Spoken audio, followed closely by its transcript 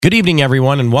Good evening,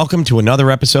 everyone, and welcome to another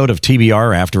episode of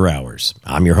TBR After Hours.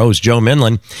 I'm your host, Joe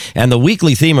Minlin, and the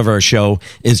weekly theme of our show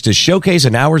is to showcase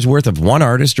an hour's worth of one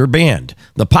artist or band,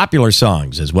 the popular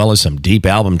songs, as well as some deep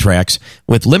album tracks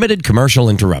with limited commercial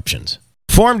interruptions.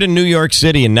 Formed in New York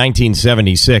City in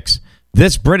 1976,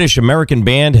 this British-American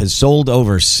band has sold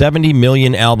over 70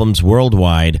 million albums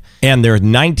worldwide, and their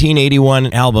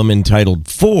 1981 album entitled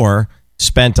Four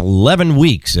spent 11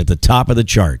 weeks at the top of the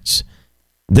charts.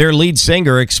 Their lead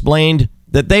singer explained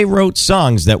that they wrote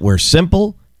songs that were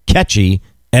simple, catchy,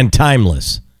 and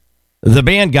timeless. The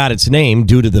band got its name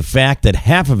due to the fact that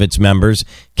half of its members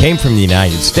came from the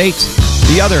United States,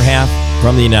 the other half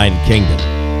from the United Kingdom.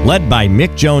 Led by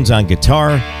Mick Jones on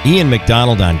guitar, Ian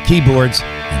MacDonald on keyboards,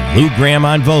 and Lou Gramm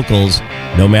on vocals,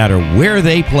 no matter where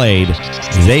they played,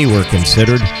 they were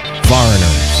considered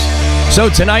foreigners. So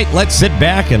tonight, let's sit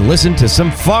back and listen to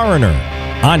some Foreigner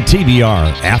on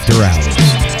TBR After Hours.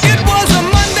 It was a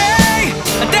Monday,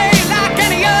 a day like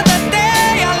any other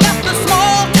day. I left a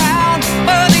small town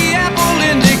where the apple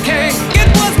in decay. It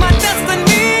was my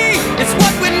destiny, it's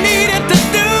what we needed to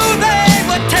do. They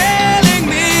were telling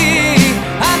me,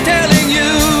 I'm telling you.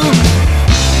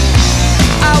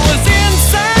 I was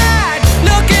inside,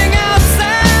 looking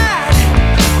outside,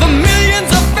 the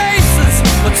millions of faces,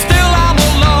 but still I'm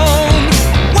alone.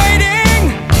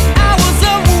 Waiting, hours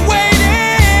of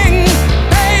waiting,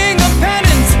 paying a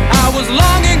penance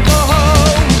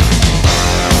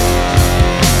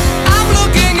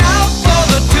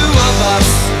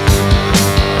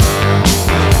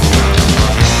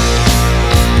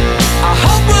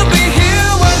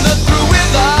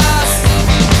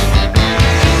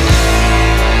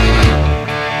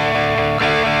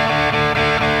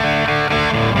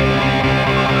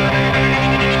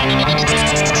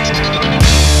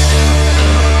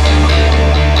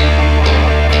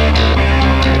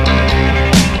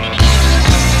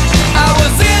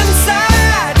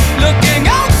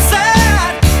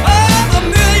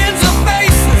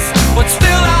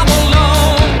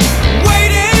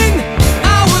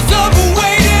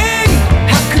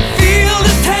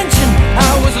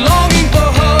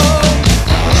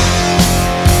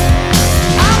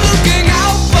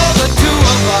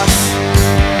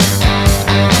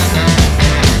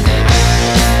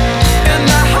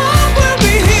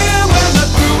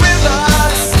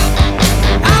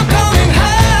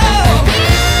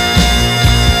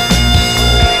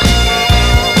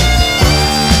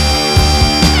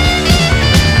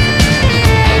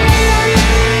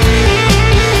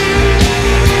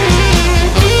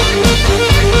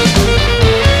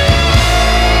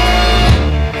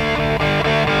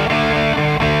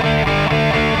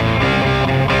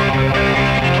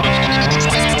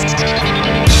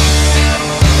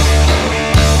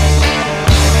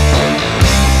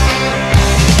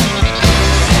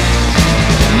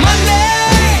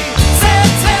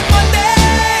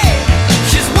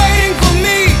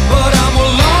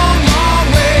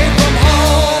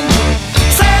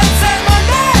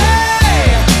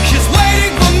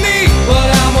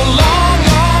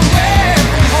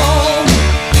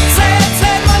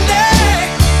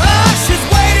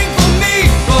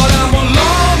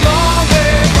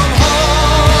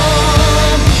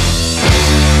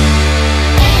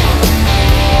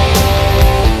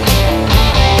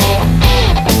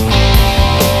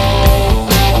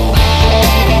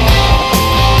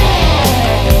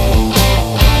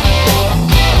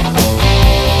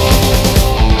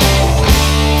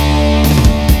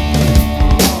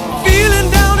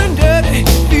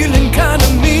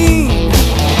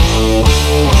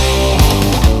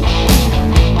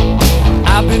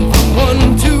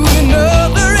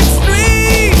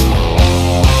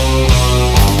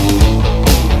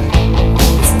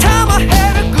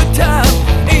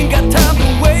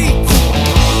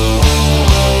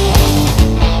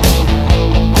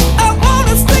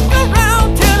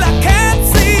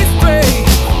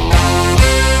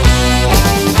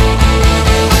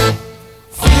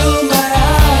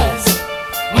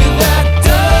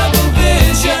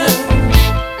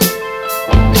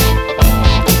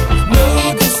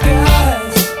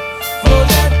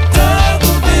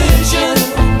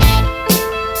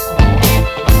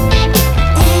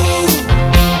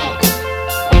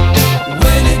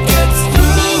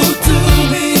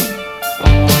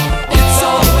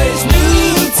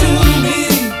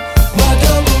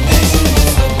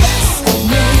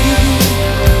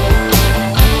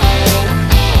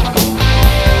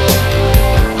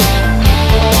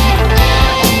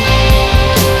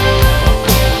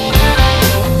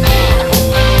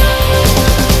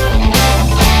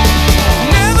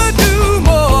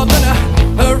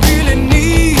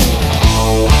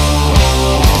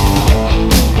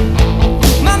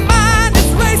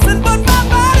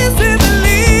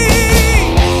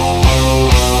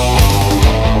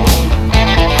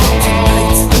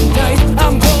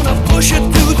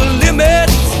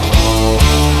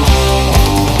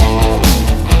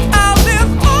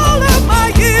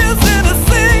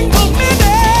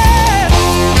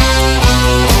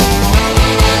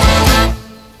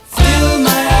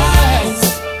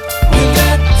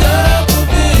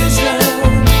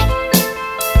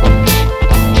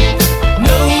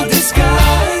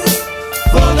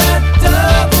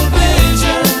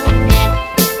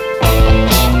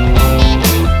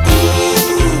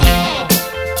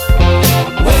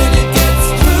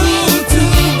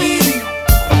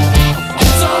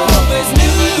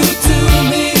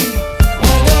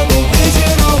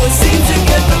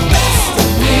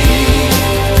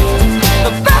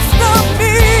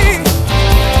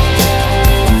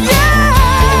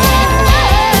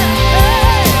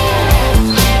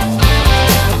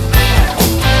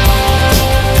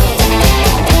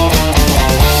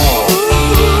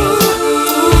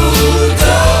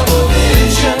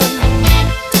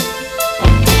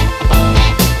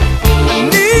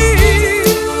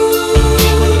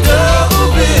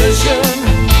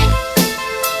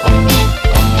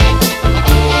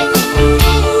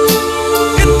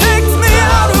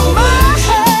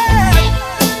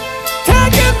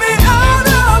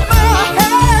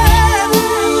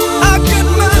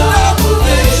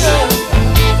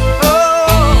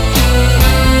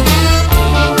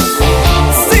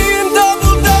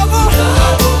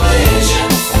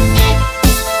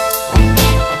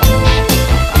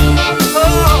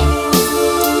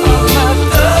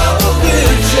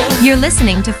You're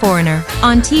listening to Foreigner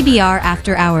on TBR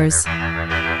After Hours.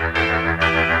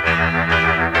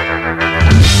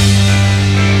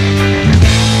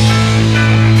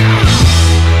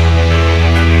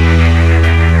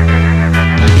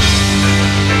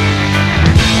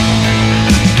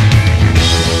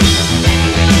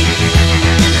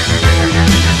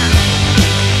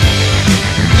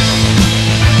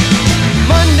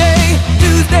 Monday,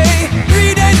 Tuesday,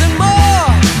 3 days and more.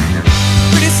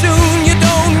 Pretty soon you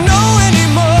don't know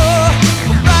anymore.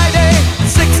 Friday,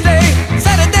 6 days,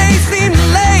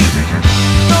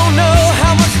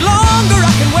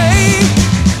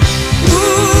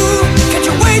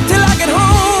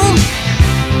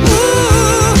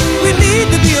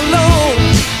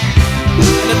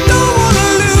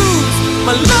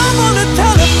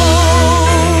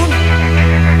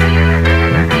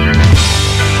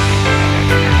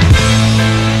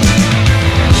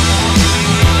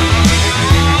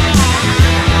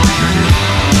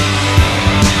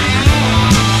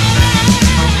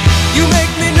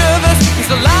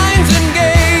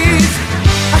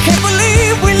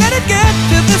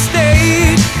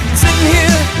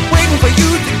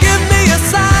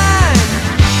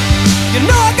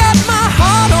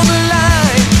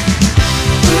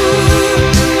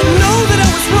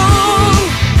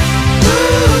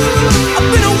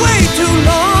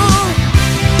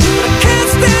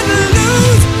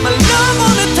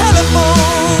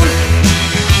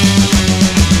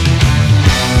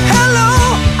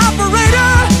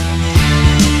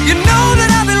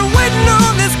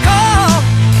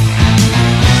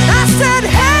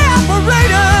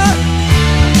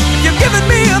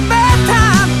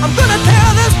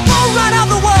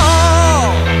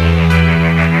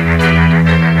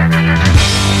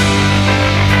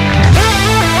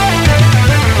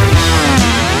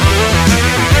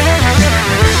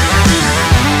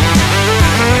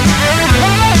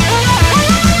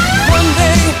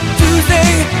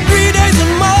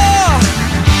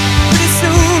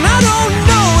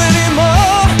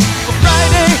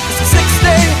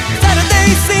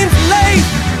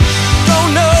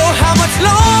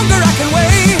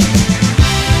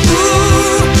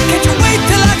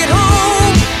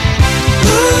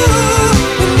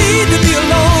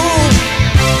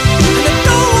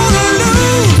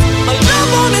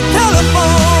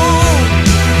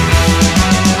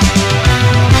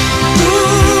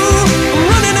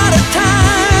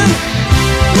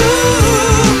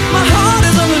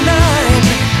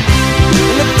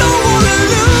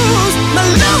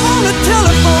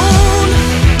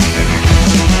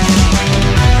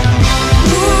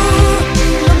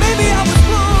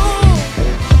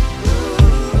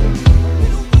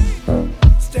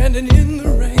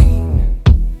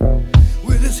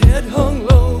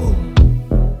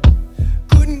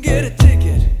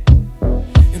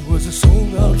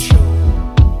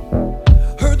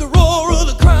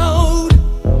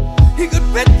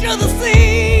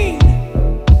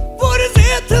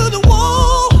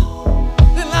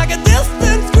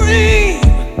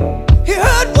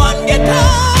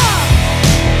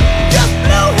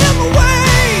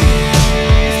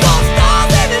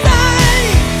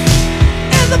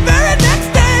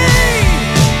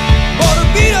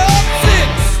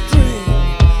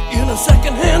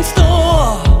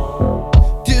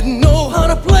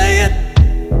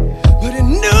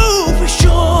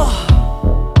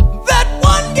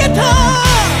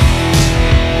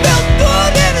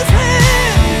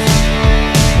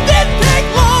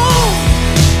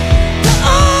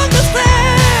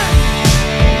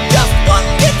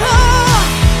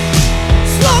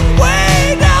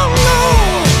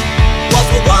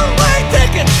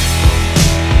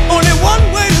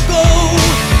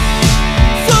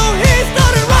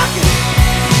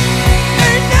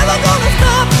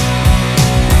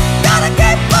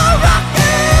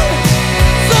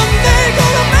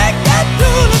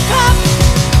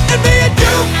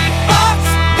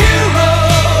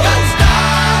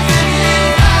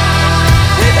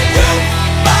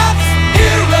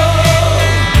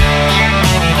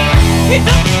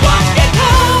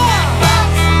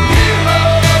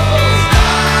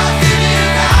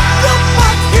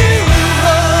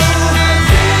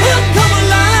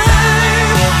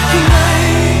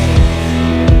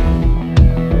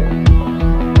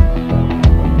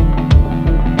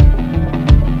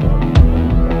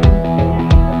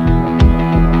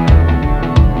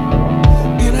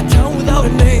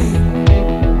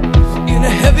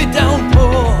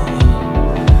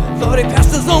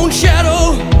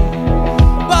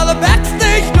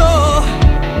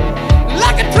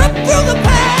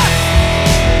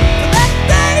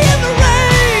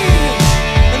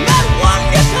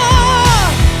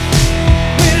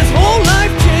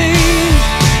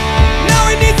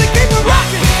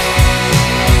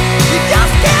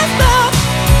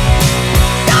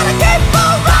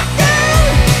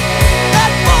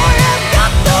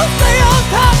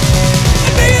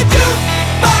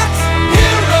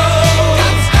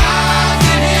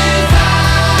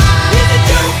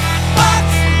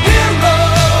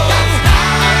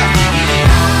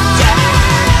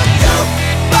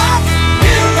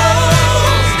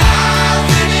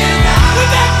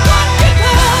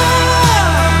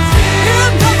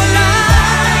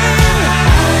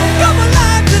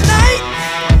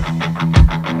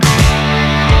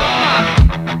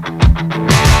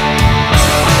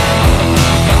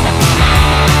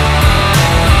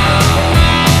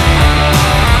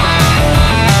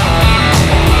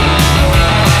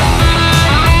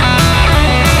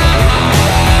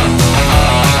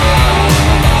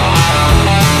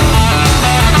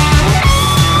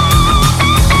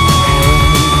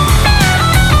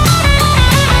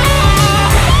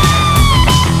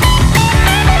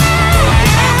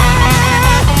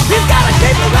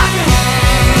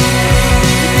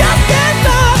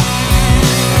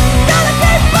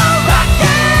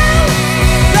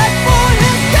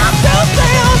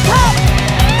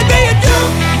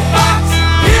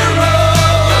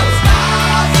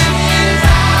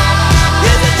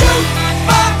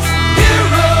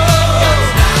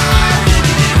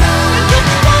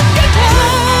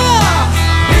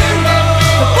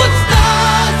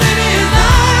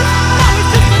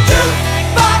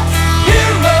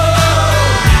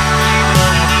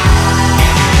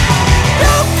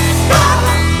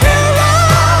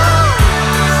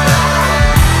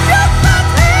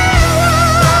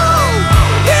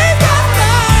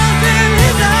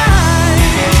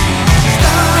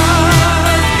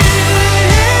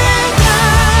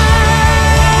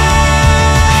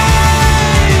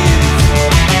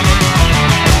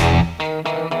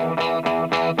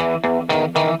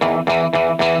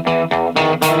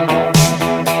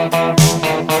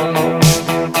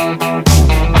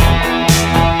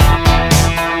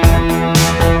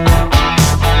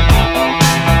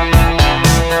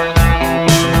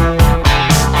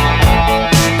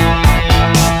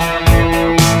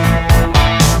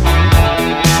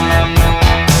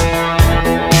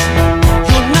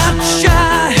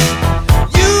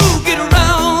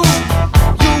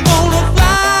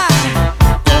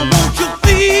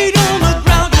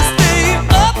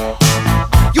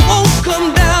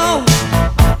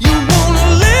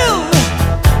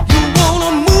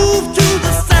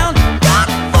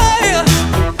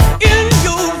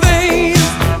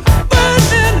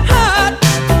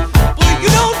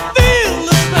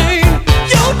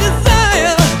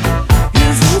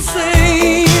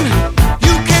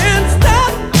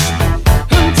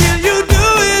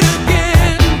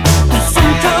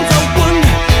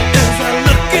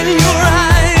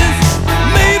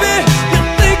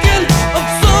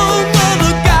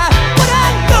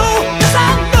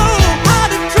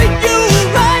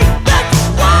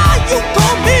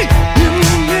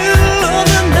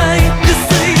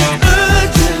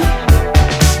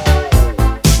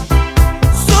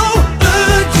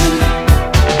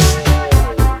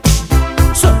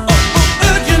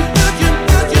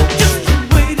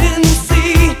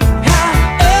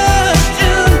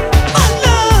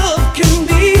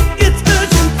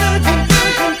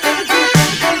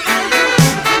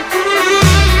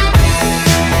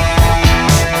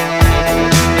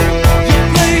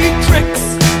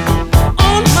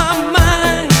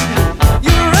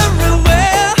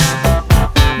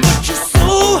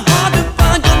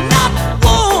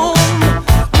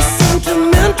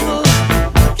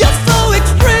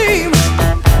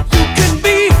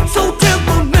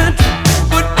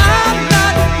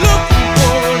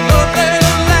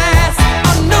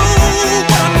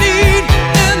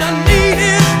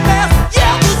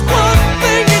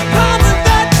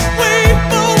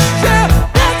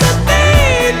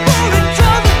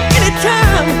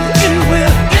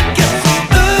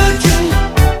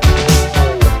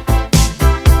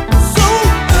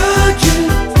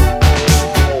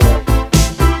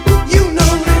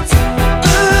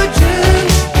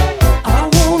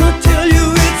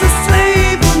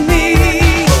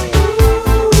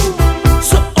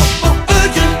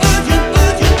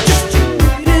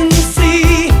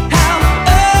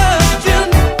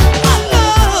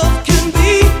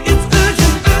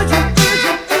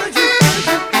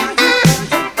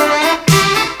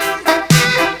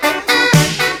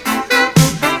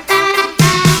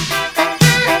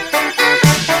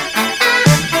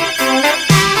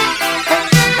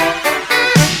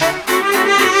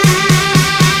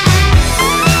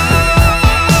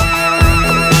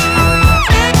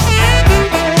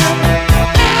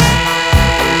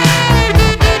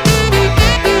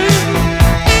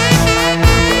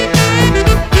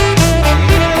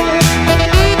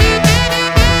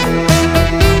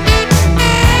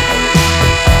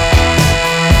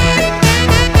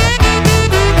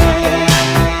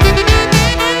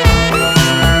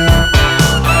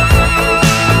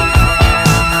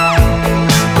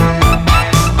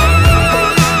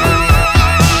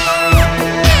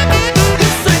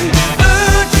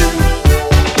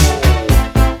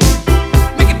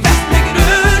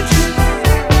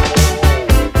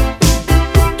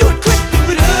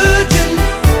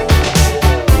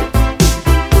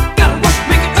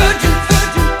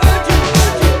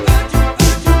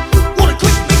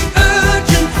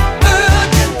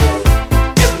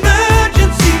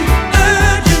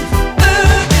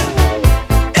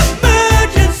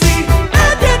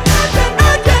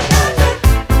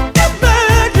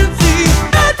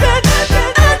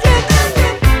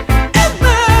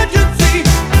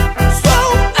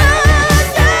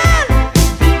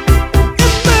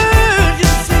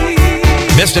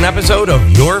 missed an episode of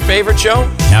your favorite show?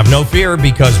 Have no fear,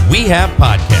 because we have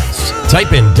podcasts.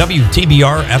 Type in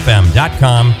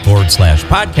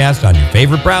WTBRFM.com/podcast on your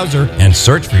favorite browser and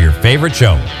search for your favorite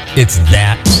show. It's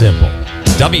that simple.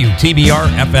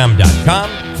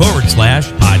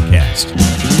 WTBRFM.com/podcast.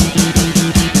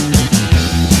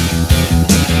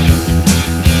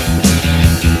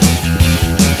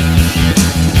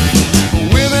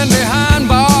 Women behind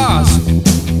bars,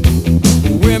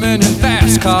 women in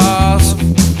fast cars,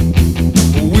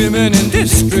 women in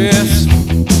distress,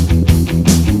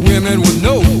 women with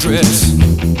no dress,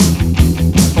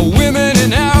 women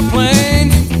in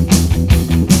airplanes,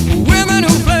 women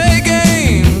who play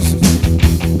games,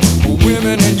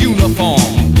 women in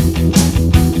uniform.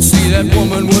 See that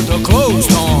woman with her clothes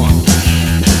on.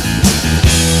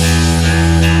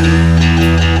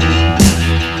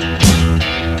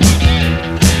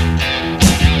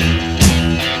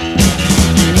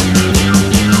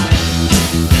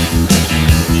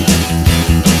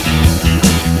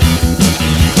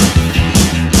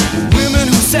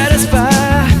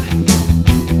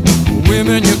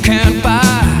 Women you can't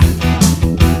buy,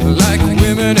 like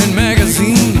women in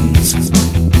magazines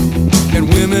and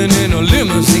women in a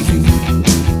limousine,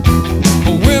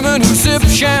 women who sip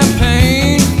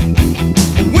champagne,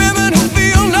 women who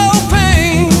feel no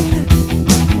pain,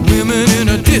 women in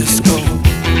a disco,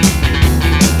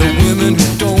 the women who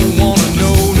don't wanna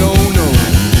know, no, no.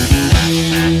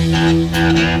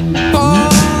 Oh,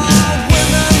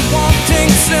 women wanting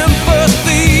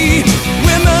sympathy,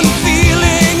 women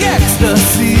feeling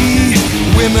ecstasy,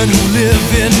 women who live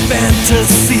in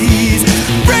fantasies,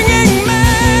 bringing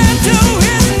man to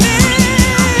his knees.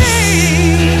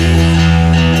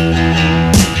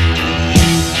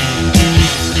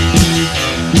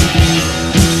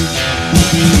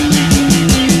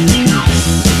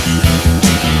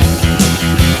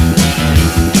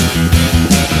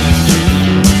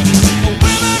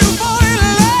 Women who fall in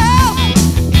love,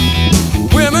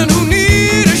 women who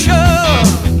need a shove,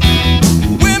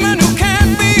 women who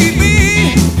can't be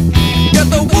beat, get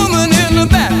the woman in the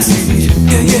backseat,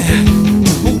 yeah, yeah.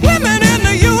 Women in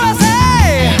the USA,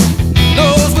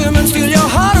 those women steal your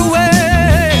heart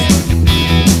away.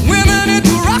 Women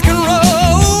into rock and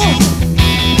roll,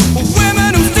 women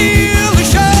who steal the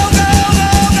show, go,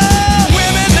 go, go.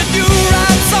 Women that you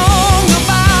write songs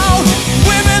about,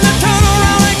 women that turn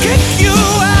around and kick you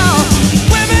out,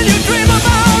 women you dream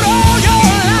about all your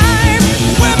life,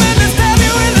 women that stab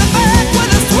you in the back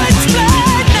with a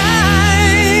switchblade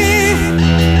knife.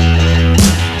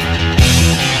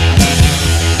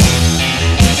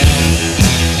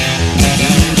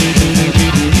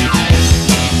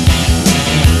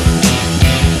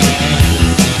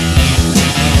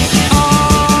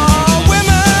 Oh,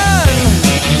 women,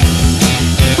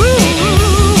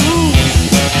 ooh,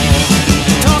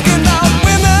 talking about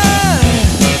women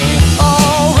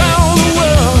all around the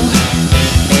world.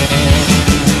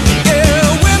 Yeah,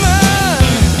 women,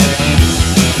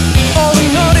 all the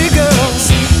naughty girls,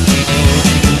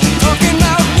 talking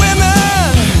about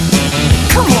women.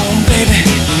 Come on, baby.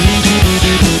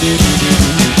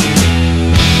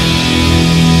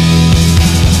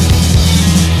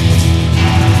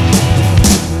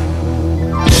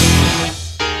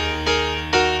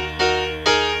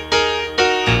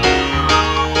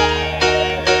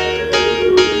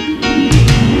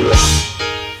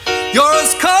 You're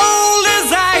as cold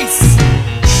as ice.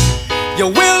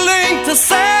 You're willing to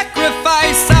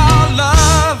sacrifice our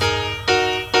love.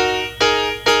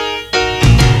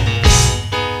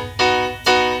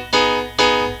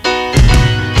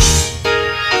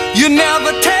 You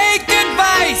never take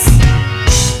advice.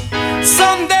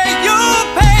 Someday you'll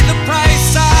pay the price.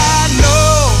 I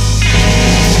know.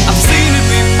 I've seen it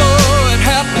before. It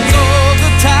happens all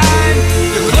the time.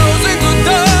 You're closing the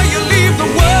door. You leave the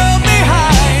world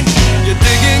behind. You're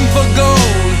digging for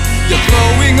gold. You're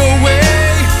throwing away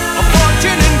a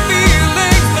fortune and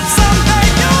feelings, but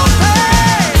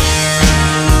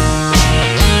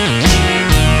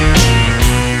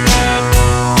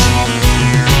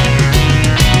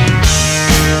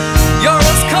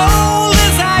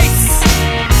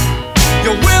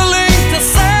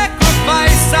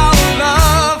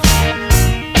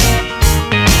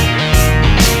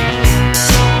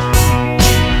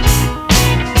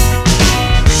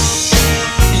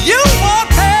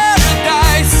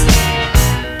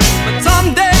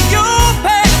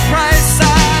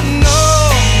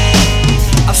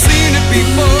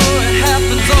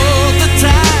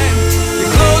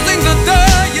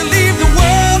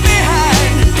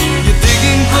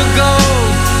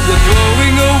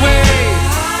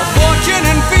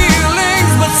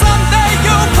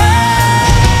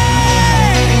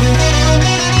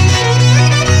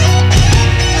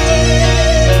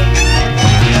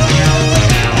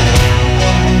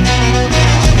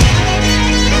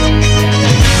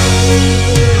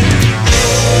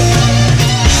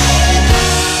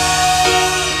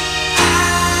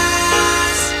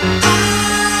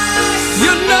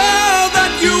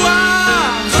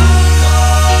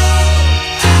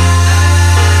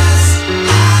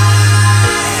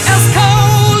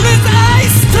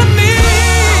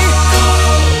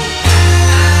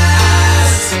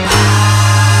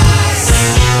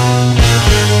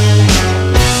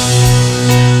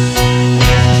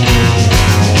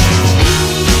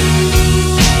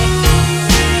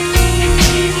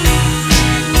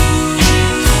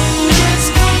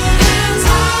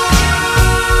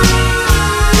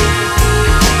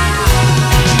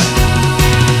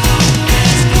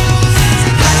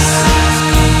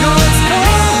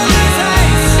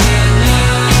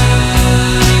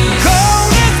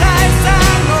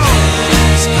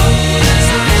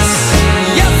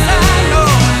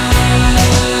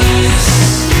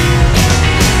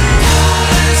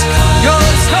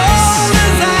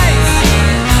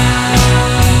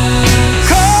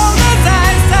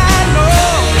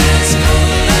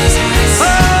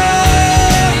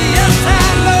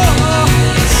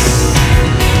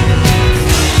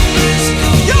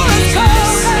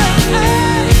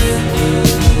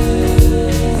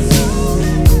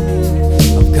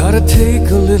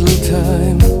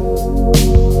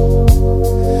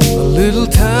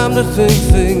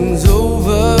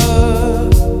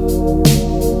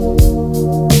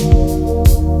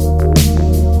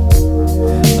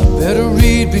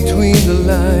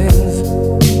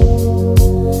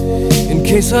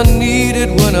place I need it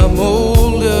when I'm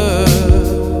older.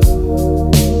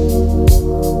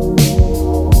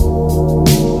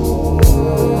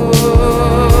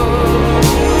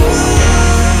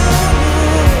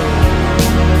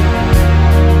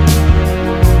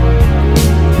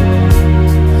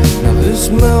 Now this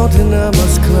mountain I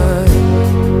must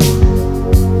climb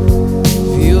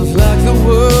feels like the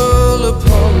world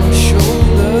upon my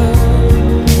shoulder.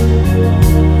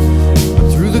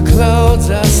 Through the clouds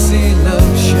I see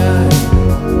love shine.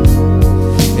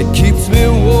 It keeps me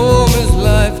warm as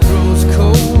life grows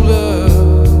colder.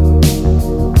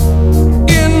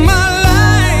 In my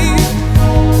life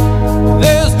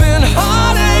there's been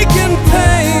heartache and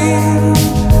pain.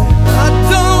 I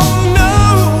don't know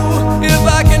if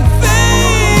I can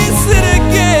face it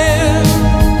again.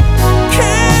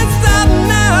 Can't stop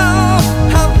now,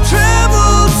 I've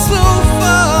traveled so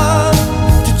far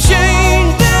to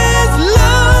change this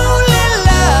lonely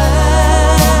life.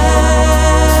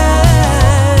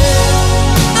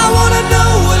 I wanna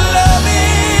know what love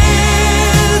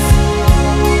is.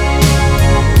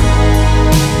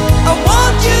 I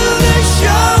want you to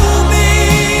show me.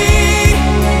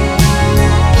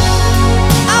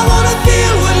 I wanna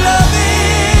feel what love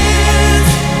is.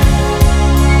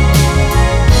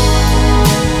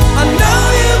 I know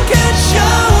you can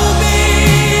show me.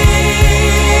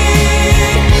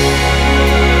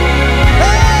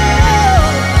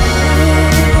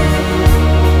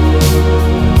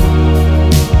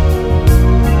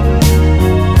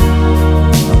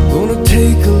 I'm gonna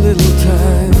take a little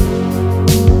time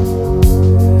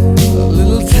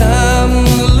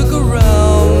to look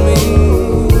around me.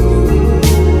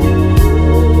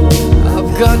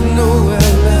 I've got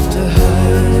nowhere left to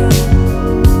hide.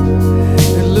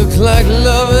 It looks like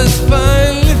love has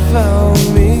finally found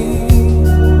me.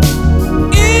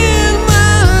 In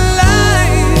my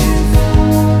life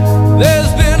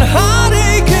there's been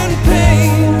heartache and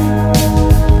pain.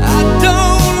 I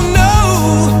don't know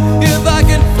if I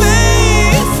can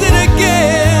face it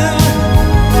again.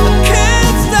 I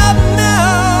can't stop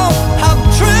now, I've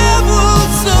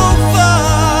traveled so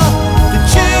far to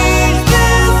change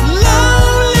this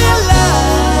lonely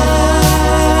life.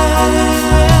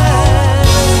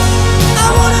 I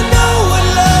wanna know what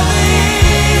love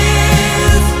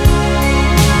is.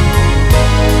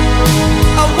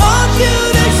 I want you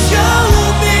to show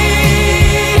me.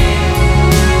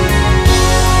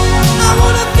 I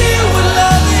wanna feel what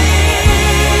love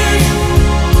is.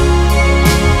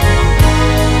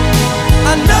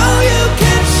 I know you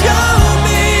can show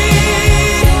me.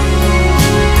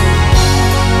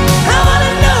 I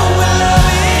wanna know what love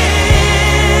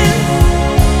is.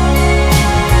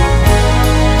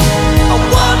 I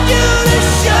want you to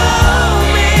show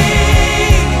me.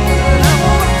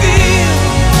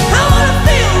 I wanna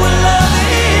feel what love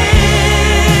is.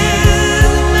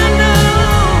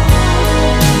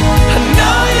 I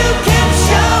know you can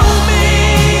show me.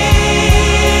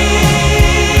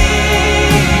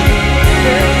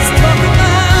 Let's talk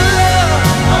about love.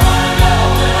 I wanna know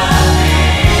what love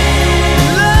is.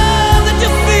 Love that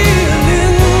you feel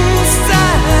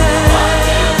inside. Want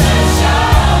you to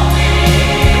show me.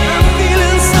 I'm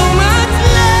feeling so much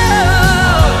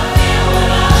love. Feel what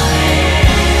love is.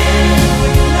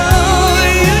 No,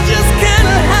 you just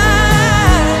can't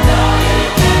hide. No, you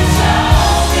can show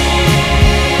me.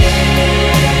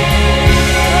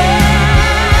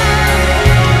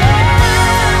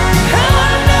 I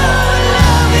wanna know what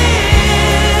love is.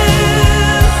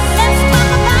 Let's talk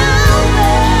about love.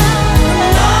 I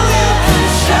know you can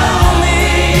show me.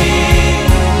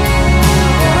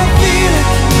 I wanna feel it.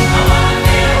 I wanna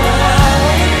feel what love is.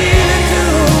 I feel it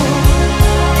too.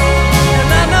 And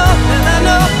I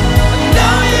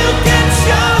know you can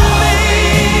show me.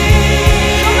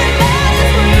 Show me that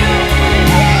it's real.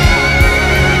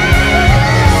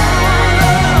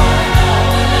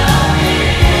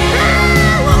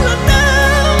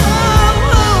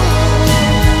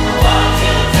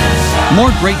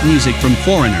 More great music from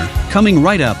Foreigner coming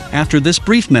right up after this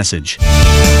brief message.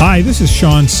 Hi, this is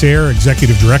Sean Sayre,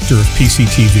 Executive Director of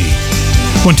PCTV.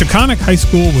 When Taconic High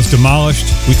School was demolished,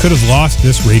 we could have lost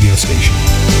this radio station.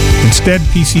 Instead,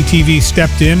 PCTV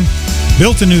stepped in,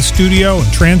 built a new studio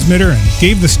and transmitter, and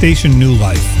gave the station new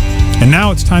life. And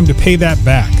now it's time to pay that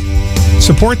back.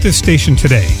 Support this station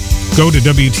today. Go to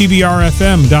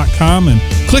WTBRFM.com and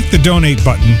click the donate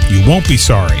button. You won't be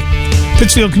sorry.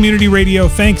 Pittsfield Community Radio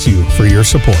thanks you for your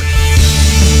support.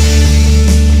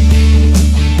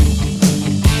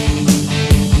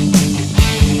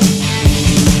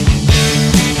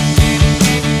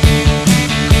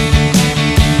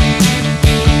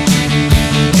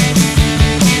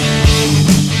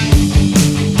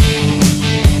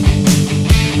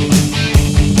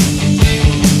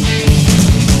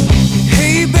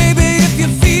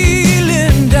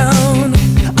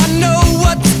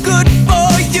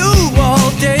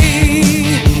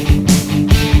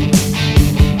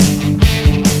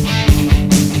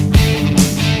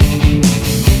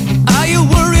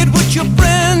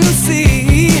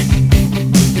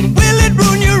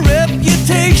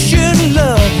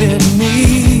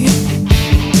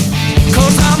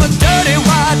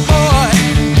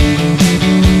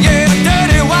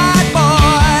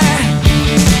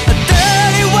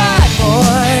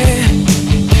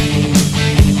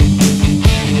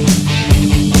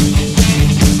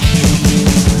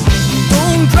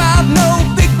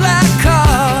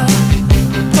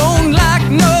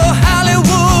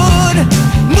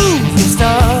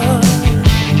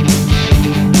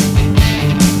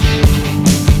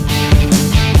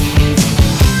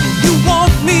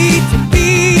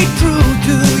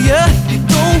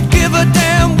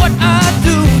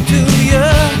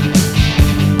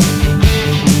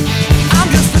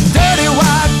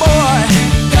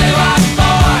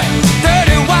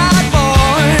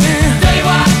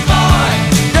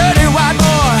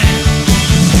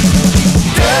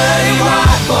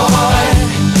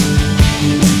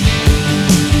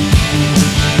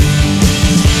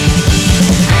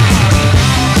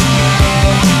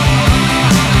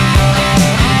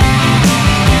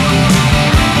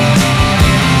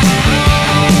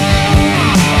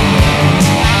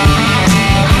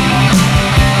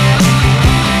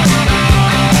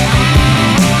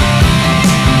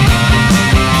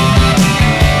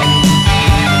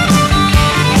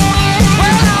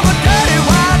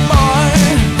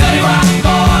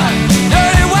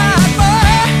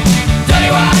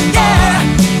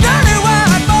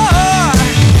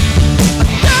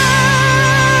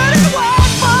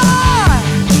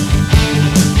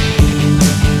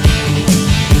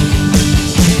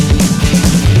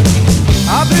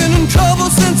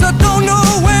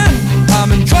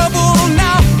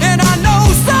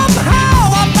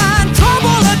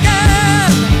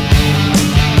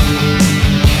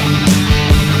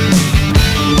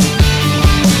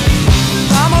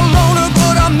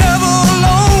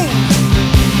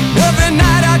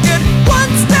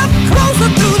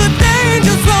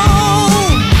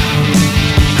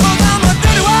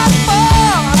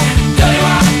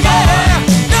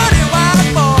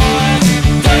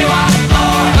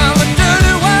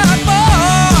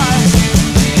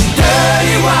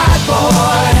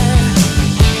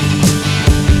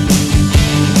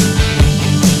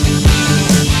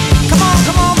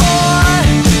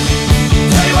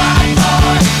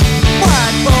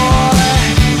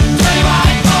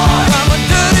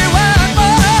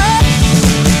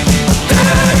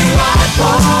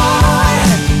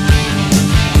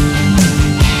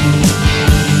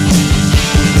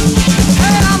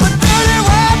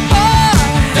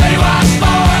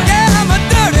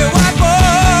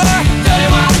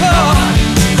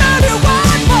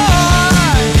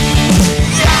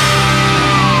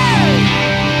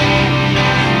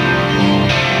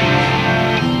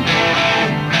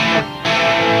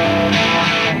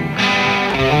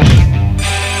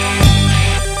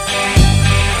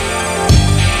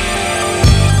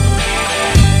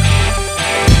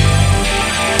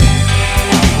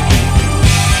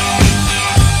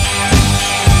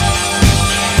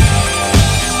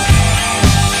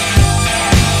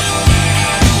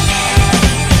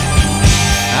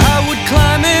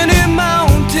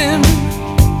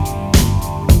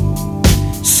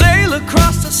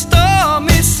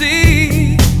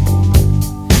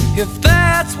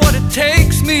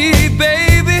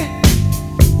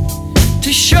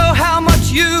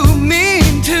 much you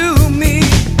mean to me.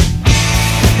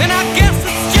 And I guess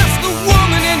it's just the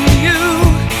woman in you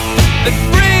that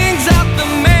brings out the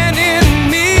man in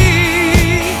me.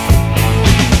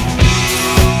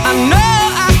 I know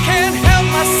I can't help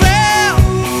myself.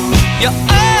 You're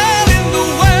all in the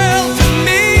world to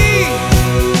me.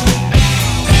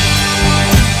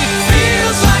 It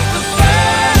feels like the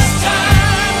first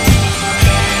time.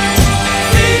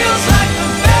 Feels like the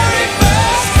very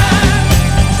first time.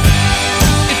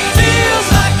 It feels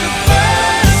like the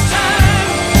first time.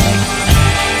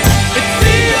 It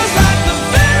feels like the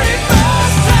very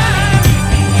first time.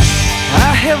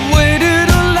 I have waited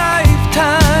a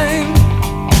lifetime,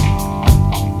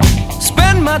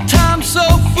 spend my time so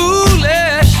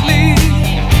foolishly,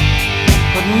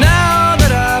 but now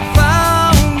that I've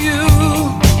found you,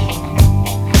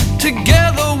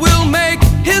 together we'll make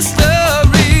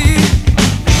history.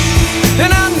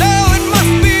 And I know it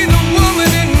must be the woman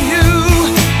in you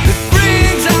that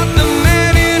brings out the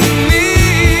man in me.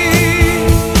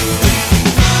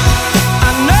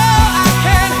 I know I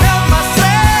can't help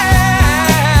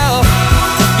myself.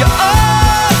 You're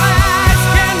all my eyes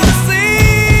can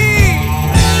see.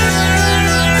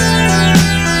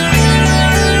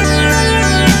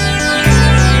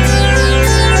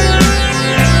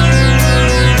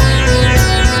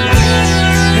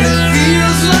 And it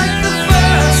feels like the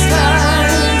first time,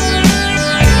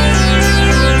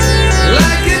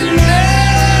 like it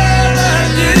never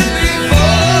did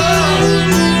before.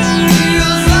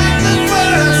 Feels like the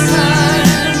first time,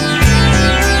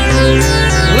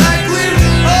 like we've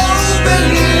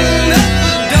opened up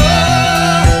the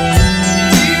door.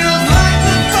 Feels like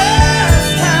the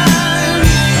first time,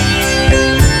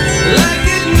 like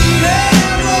it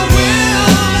never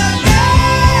will again.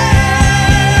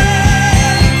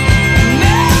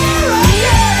 Never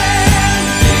again.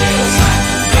 Feels like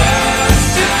the first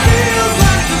time. It feels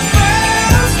like the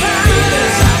first time.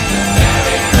 Feels like the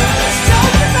very first time.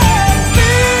 Don't you know it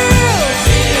feels?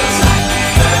 Feels like the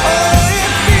first time. Oh,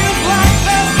 it feels like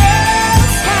the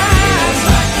first time. Feels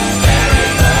like the very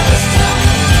first time.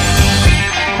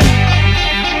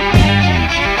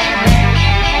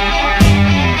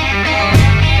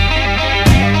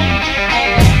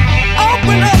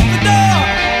 Open up the door.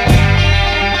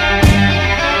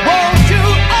 Won't you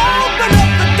open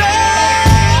up the door?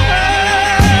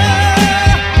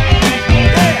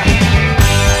 Yeah.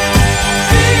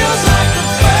 Feels like the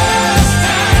first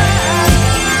time.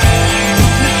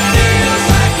 It feels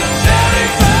like the very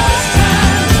first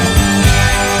time.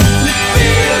 It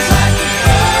feels like the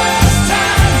first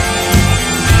time.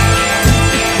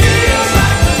 It feels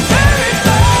like the very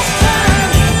first time.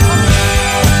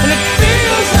 And it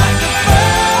feels like the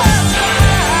first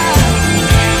time.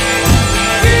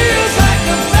 Feels like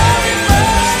the very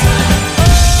first time.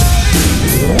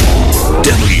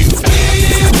 W T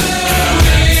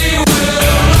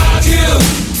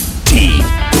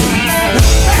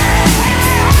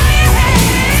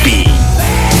B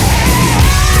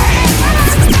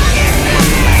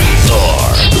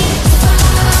R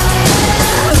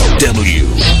W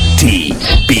T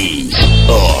B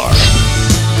R.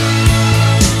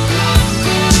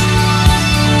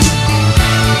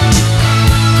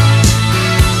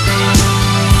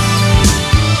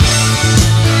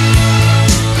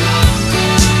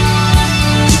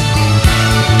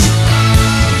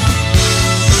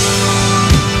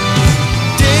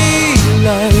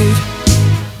 Daylight,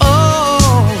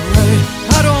 alright.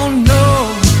 I don't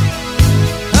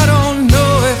know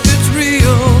if it's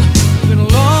real. Been a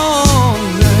long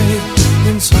night,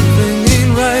 and something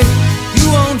ain't right. You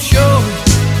won't show it.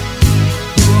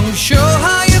 You won't show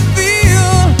how you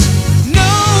feel.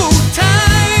 No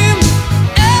time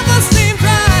ever seemed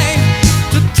right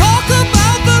to talk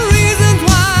about the reasons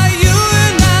why you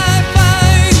and I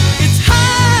fight. It's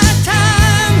high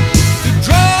time to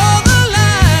draw the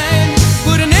line,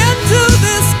 put an end to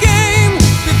this game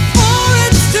before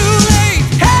it's too late.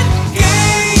 Head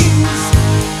games,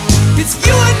 it's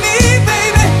you and me,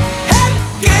 baby. Head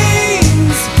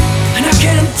games, and I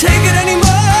can't take it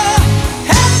anymore.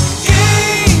 Head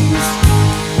games,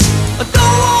 I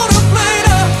don't wanna play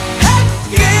the head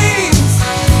games.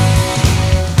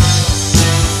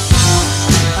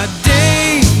 I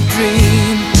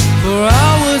daydream for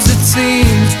hours it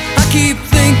seems. I keep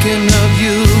thinking of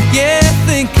you, yeah,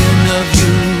 thinking of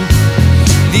you.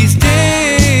 These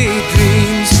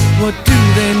daydreams, what do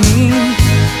they mean?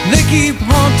 They keep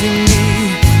haunting me.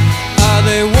 Are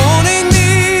they warning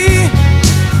me?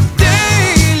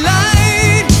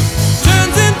 Daylight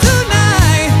turns into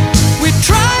night. We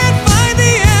try and find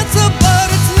the answer, but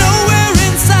it's nowhere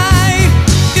in sight.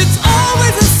 It's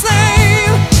always the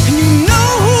same, and you know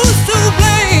who's to blame.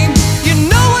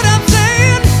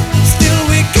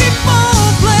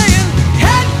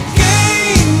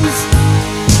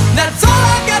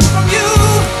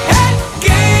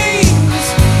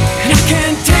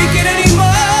 take it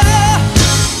anymore.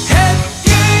 Head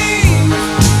games,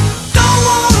 don't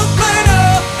wanna play no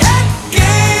head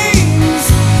games.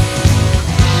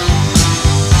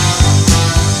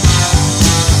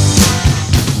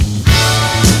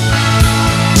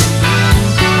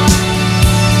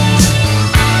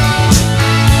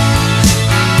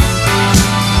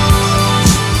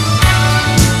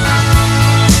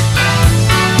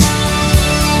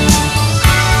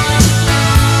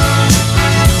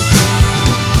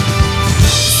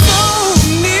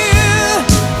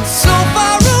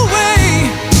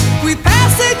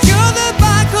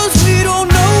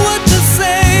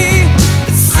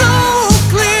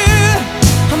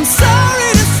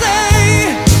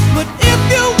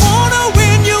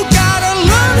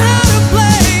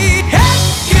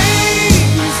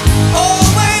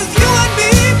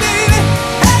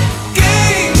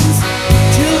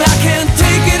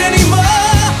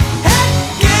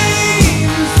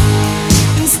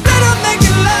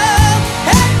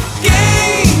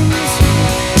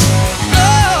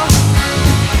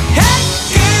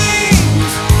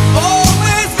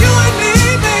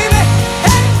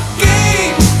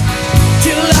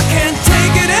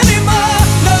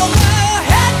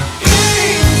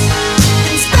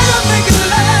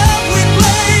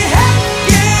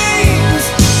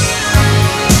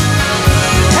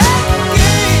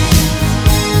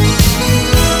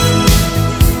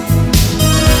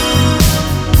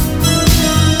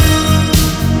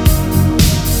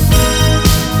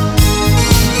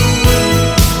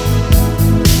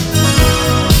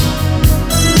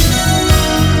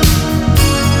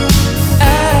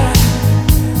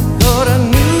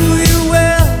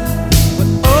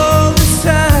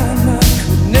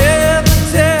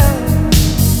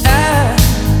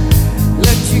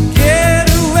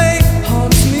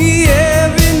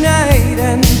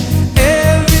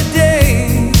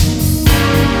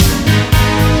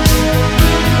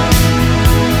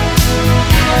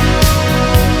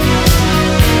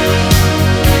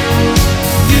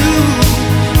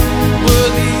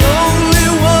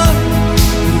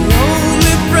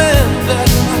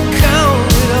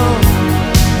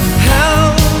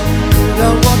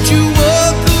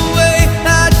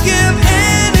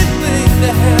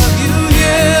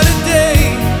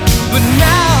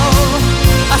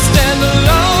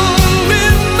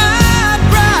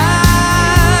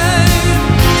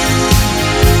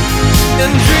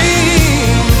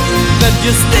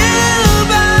 You're still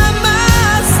by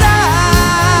my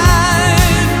side,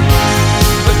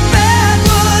 but that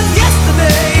was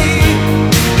yesterday.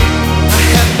 I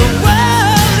had the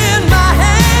world in my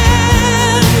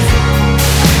hands,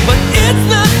 but it's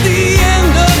not the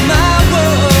end of my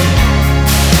world.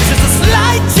 It's just a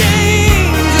slight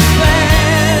change of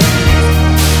plans.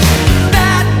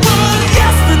 That was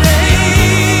yesterday,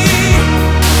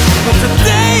 but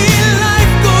today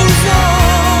life goes on.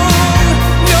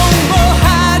 No more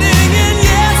hiding in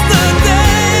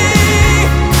yesterday,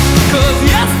 'cause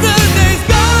yesterday's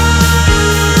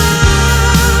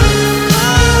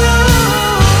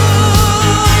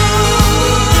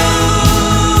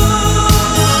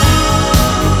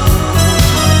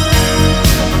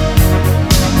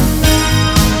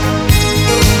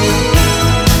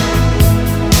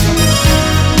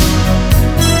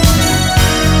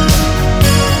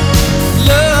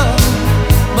love,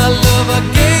 my love, I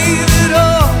gave it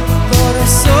all. Thought I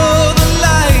saw the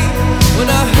light when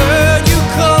I heard you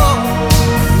call.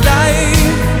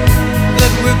 Life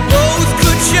that we both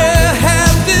could share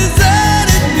has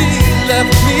deserted me,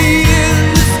 left me in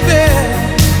despair.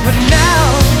 But now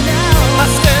I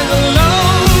stand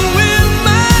alone with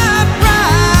my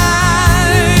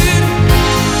pride,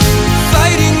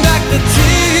 fighting back the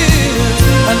tears.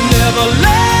 I never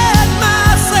let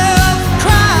myself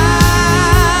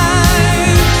cry.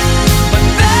 But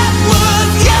that was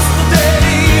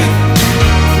yesterday.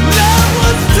 Love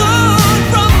was torn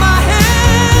from my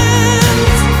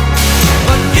hands,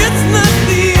 but it's not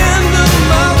the end of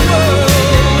my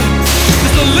world.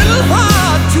 It's a little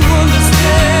hard to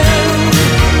understand.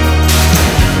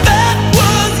 That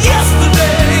was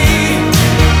yesterday,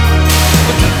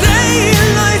 but today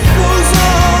life goes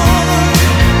on.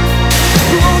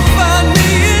 You won't find me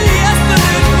in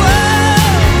yesterday's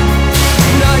world.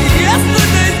 Now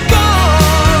yesterday's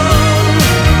gone.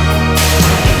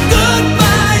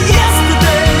 Goodbye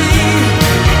yesterday.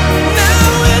 Now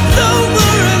it's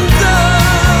over and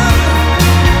done.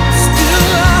 Still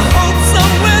I hope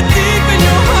somewhere deep in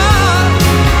your heart,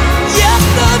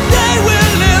 yesterday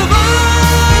will live on.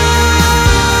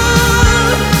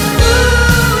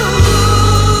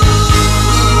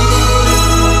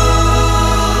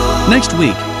 Next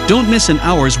week, don't miss an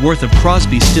hour's worth of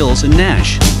Crosby, Stills, and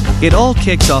Nash. It all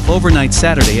kicks off overnight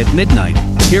Saturday at midnight,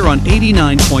 here on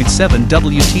 89.7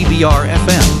 WTBR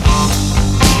FM.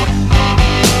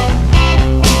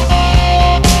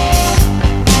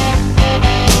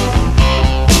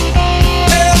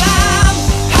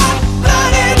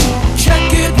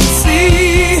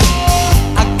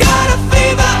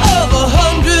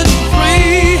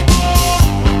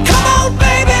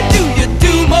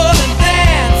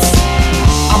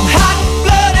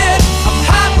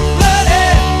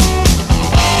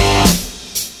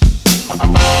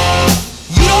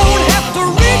 You don't have to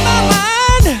read my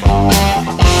mind.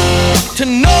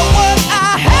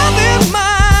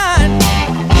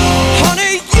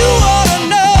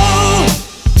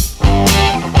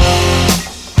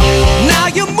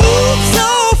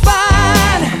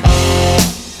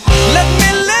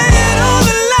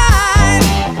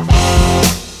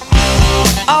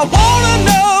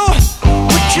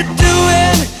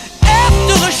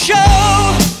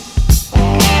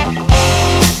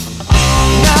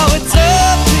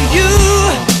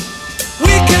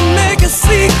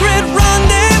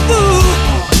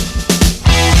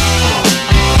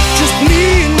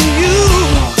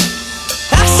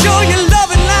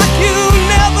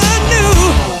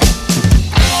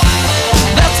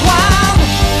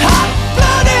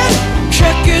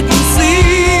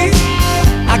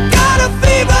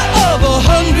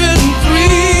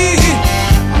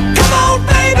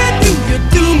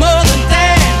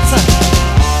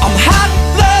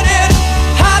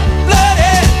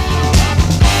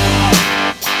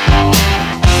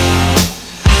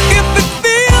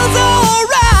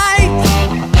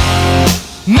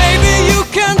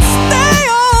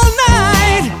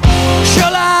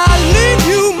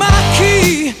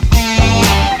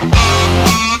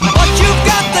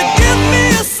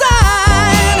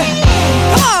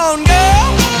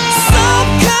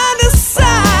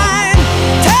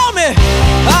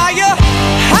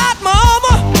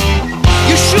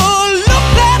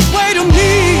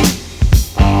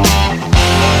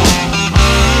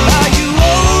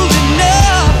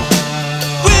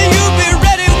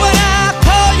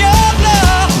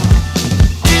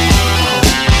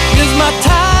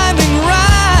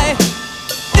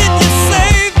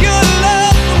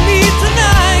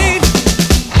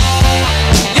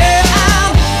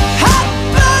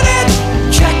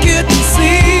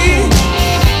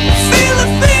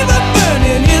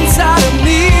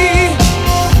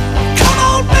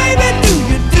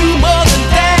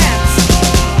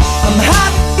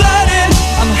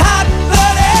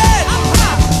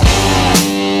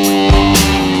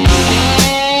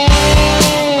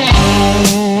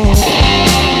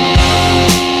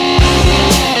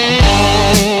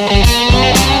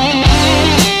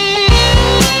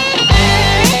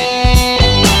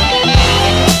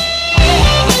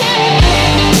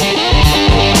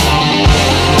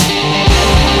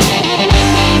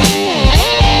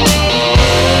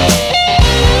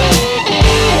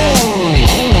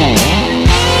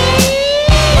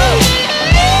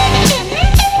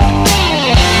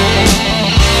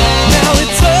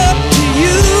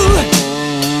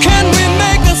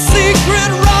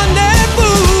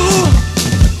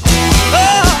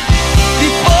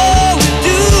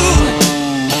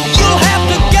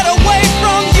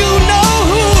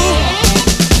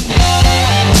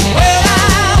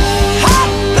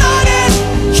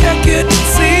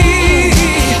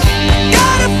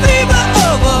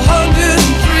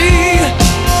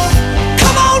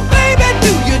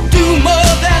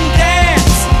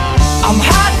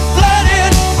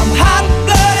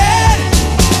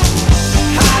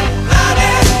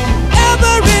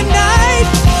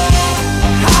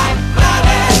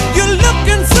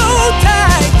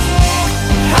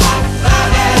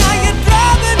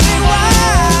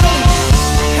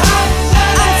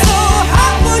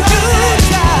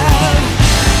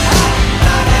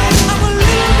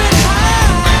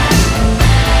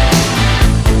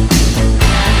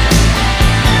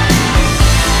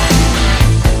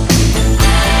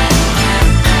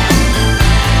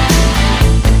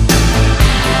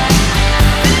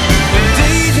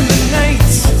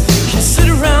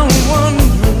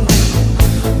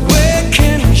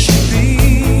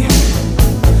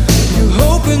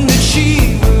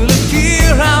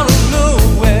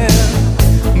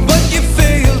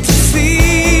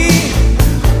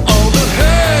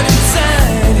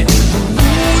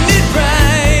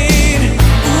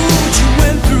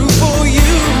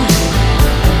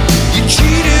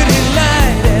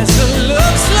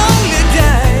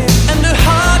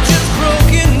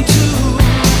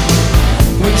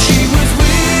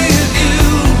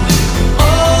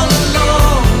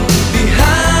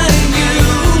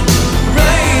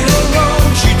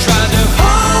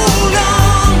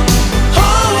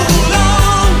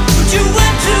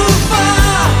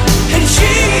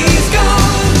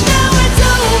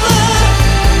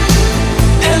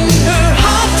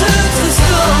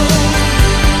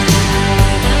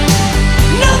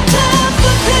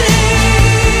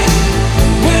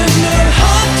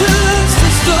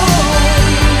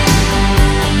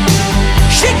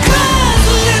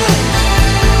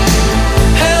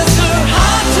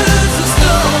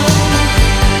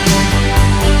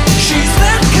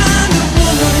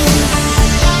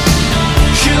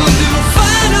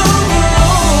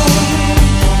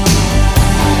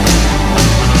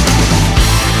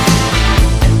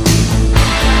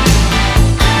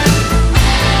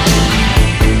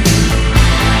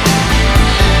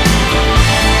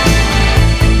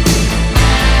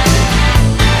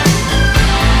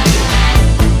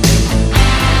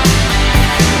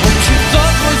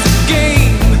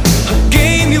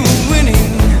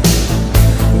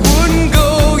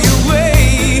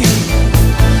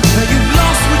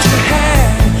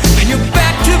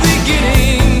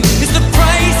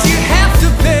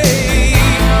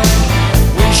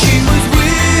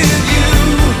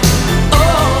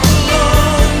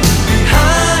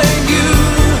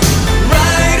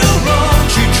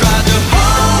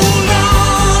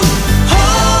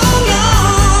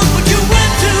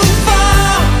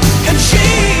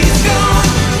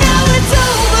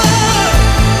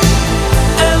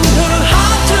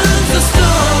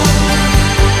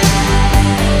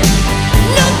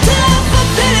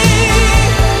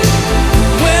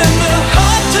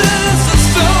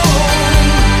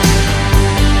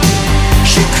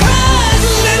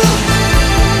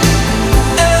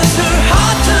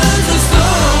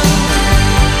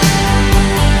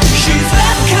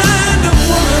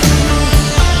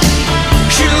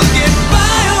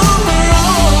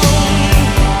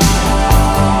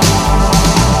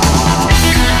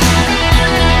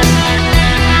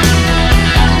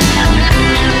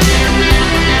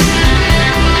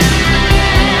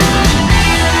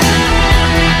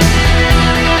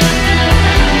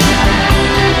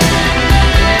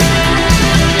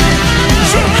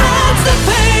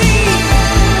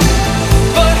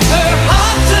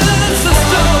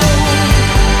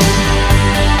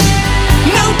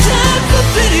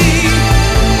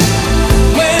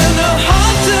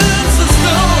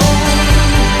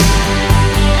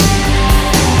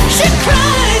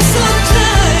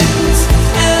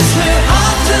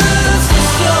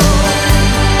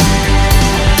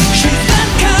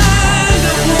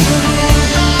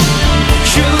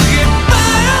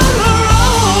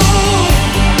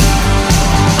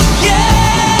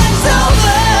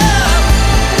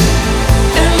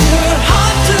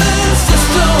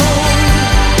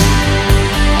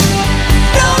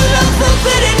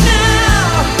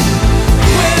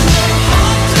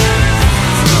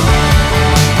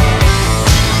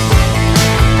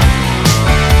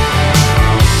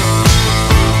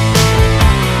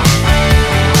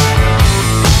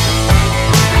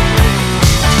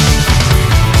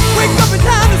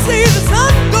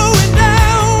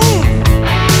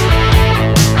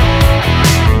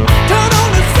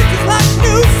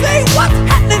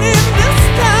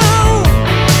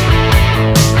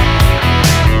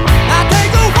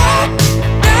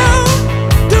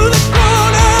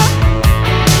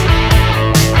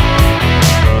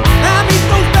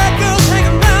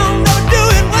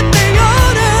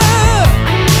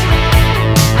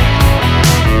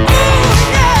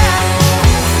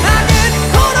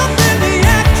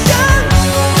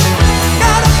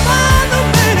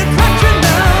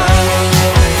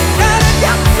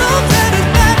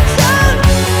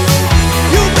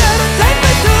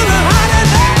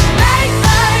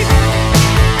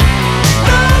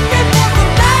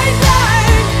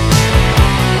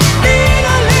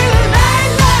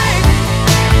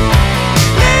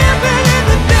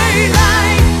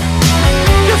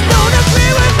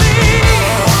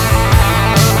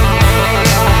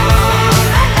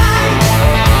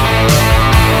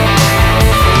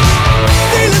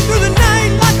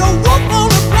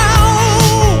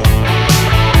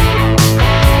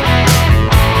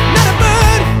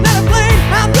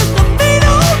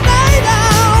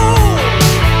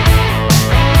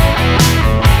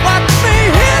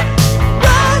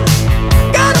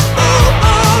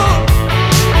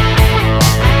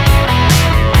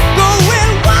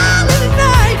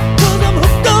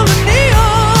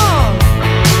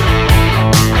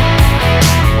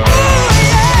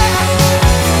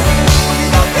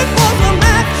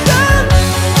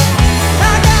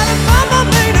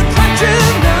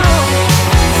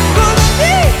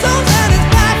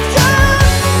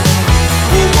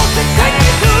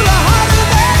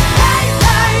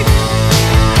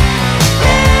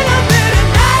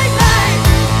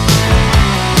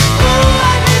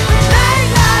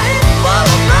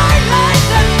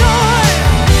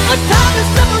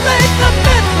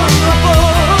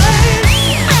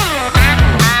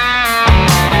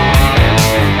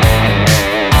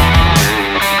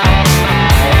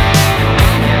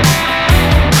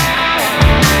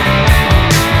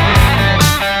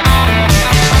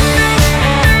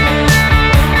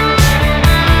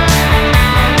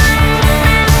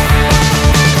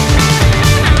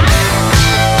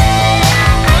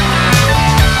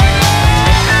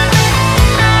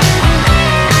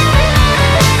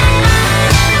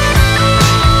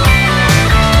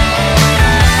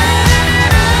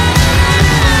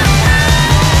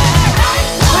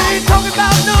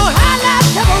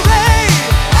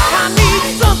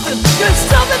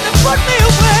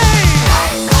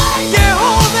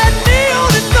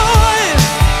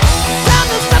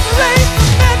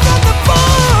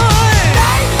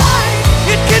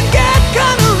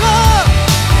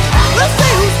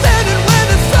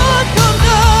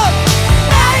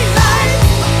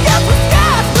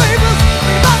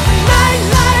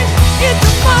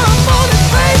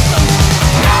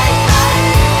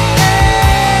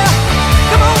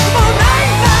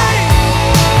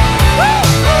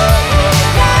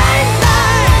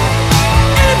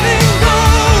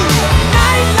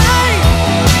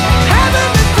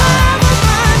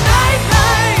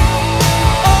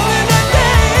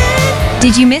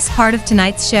 Did you miss part of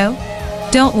tonight's show?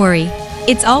 Don't worry,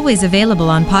 it's always available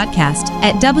on podcast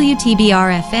at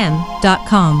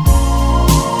WTBRFM.com.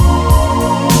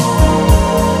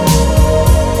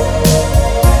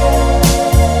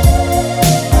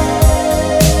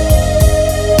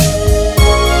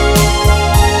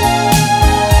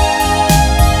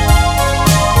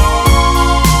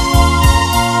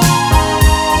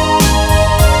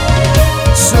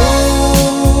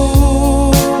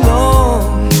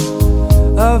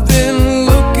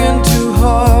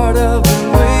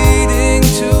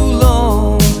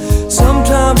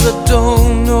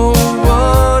 Don't know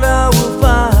what I will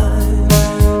find.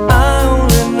 I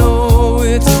only know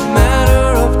it's a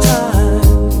matter of time.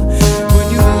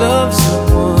 When you love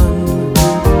someone,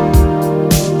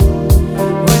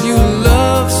 when you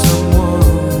love someone,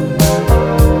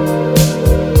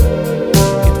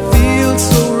 it feels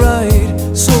so right,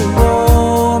 so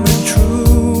warm and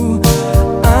true.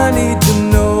 I need to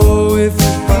know if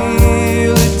you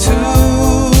feel it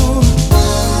too.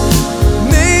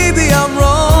 Maybe I'm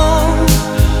wrong.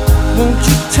 Won't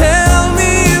you tell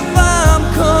me if I'm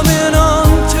coming on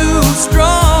too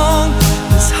strong?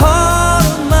 This heart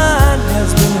of mine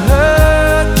has been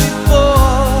hurt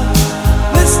before.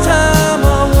 This time I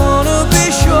wanna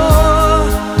be sure.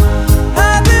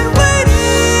 I've been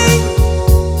waiting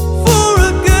for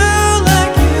a girl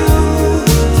like you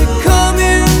to come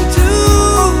into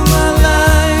my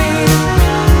life.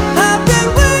 I've been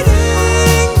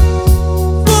waiting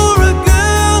for a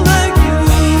girl like you,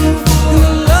 and a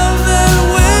love that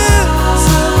will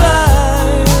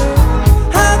survive.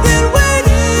 I've been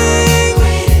waiting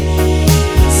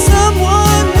for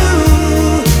someone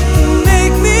new to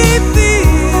make me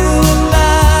feel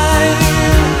alive.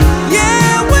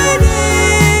 Yeah,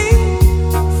 waiting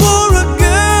for a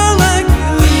girl like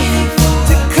you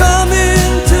to come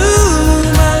into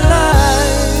my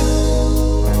life.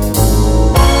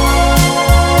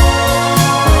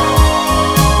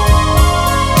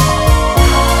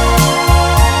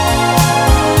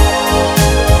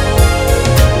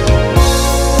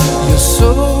 You're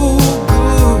so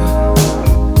good.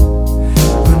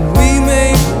 When we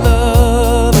make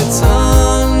love, it's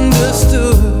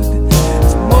understood.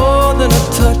 It's more than a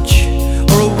touch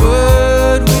or a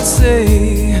word we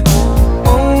say.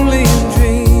 Only in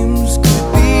dreams could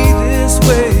it be this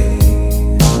way.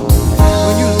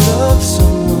 When you love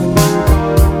someone,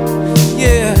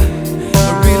 yeah, I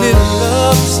really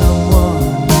love someone.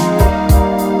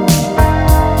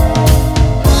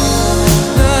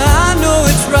 I know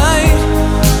it's right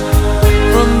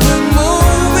from the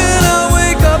moment I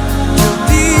wake up till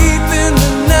deep in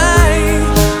the night.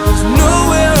 There's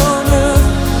nowhere on earth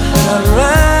that I'd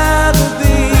rather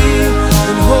be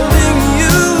than holding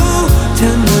you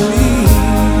tenderly.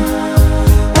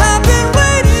 I've been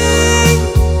waiting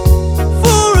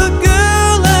for a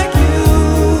girl like you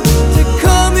to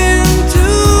come into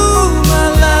my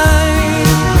life.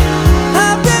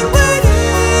 I've been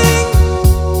waiting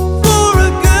for a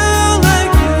girl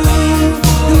like you,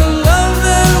 and a love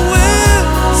that will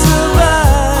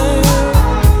survive.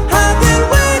 I've been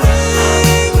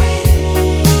waiting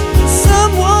for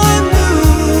someone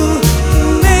new to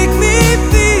make me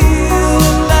feel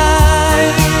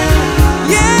alive.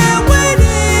 Yeah,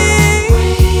 waiting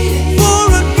for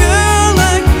a girl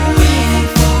like you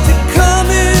to come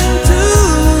into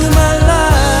my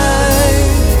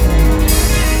life.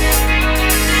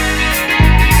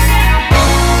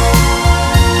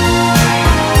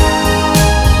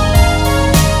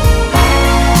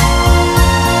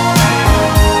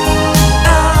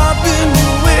 I've been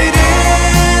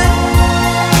waiting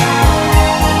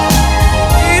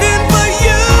for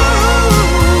you.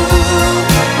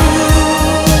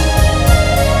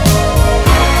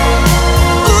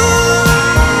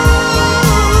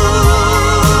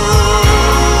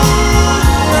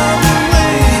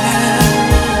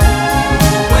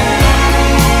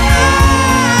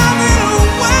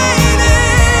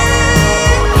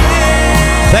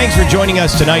 Thanks for joining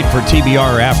us tonight for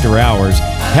TBR After Hours.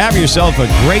 Have yourself a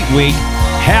great week,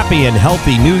 happy and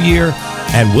healthy new year,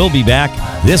 and we'll be back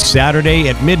this Saturday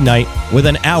at midnight with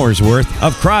an hour's worth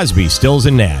of Crosby, Stills,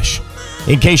 and Nash.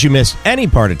 In case you missed any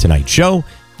part of tonight's show,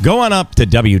 go on up to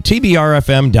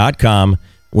WTBRFM.com,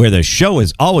 where the show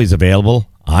is always available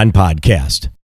on podcast.